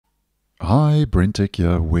Hi, BrenTech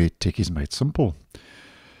here, where tech is made simple.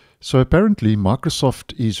 So apparently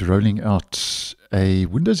Microsoft is rolling out a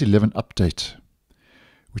Windows 11 update,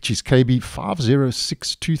 which is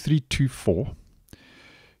KB5062324,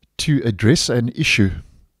 to address an issue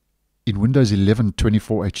in Windows 11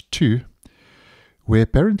 24H2, where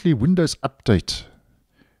apparently Windows Update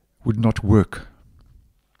would not work.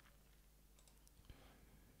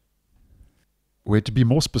 Where, to be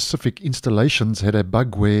more specific, installations had a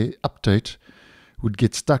bug where update would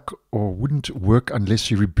get stuck or wouldn't work unless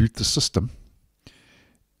you reboot the system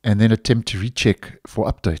and then attempt to recheck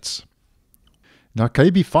for updates. Now,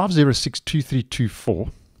 KB5062324,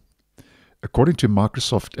 according to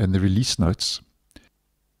Microsoft and the release notes,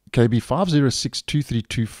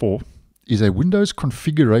 KB5062324 is a Windows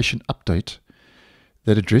configuration update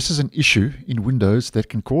that addresses an issue in Windows that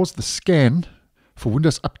can cause the scan for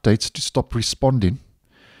Windows updates to stop responding.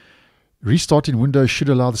 Restarting Windows should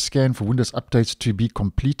allow the scan for Windows updates to be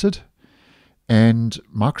completed, and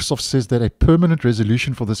Microsoft says that a permanent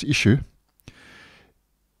resolution for this issue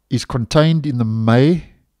is contained in the May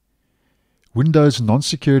Windows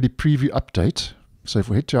non-security preview update. So if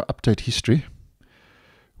we head to our update history,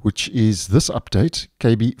 which is this update,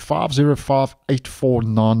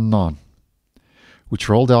 KB5058499, which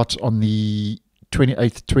rolled out on the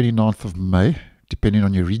 28th, 29th of May, depending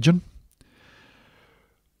on your region,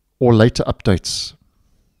 or later updates.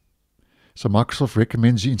 So Microsoft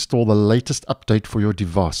recommends you install the latest update for your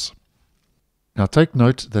device. Now take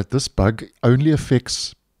note that this bug only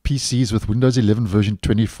affects PCs with Windows 11 version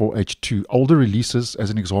 24H2. Older releases, as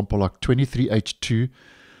an example like 23H2,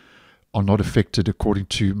 are not affected according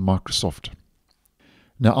to Microsoft.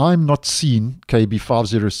 Now I'm not seeing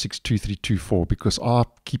KB5062324 because I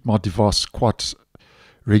keep my device quite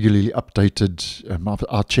regularly updated.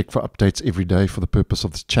 I check for updates every day for the purpose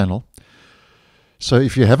of this channel. So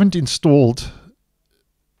if you haven't installed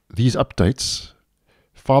these updates,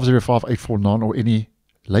 505849 or any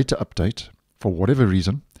later update, for whatever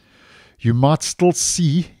reason, you might still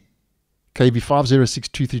see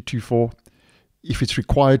KB5062324 if it's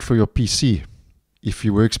required for your PC. If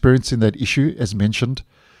you were experiencing that issue, as mentioned,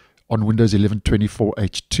 on Windows 11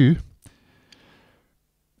 24H2,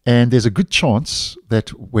 and there's a good chance that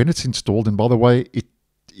when it's installed, and by the way, it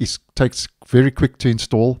takes very quick to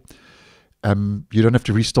install. You don't have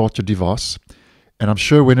to restart your device. And I'm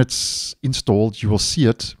sure when it's installed, you will see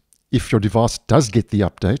it. If your device does get the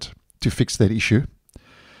update to fix that issue,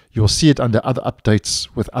 you'll see it under other updates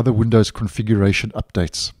with other Windows configuration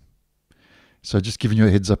updates. So just giving you a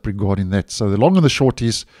heads up regarding that. So the long and the short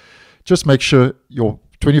is just make sure your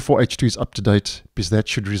 24H2 is up to date, because that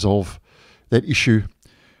should resolve that issue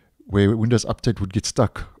where Windows Update would get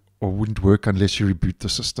stuck or wouldn't work unless you reboot the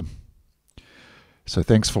system. So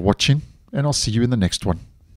thanks for watching, and I'll see you in the next one.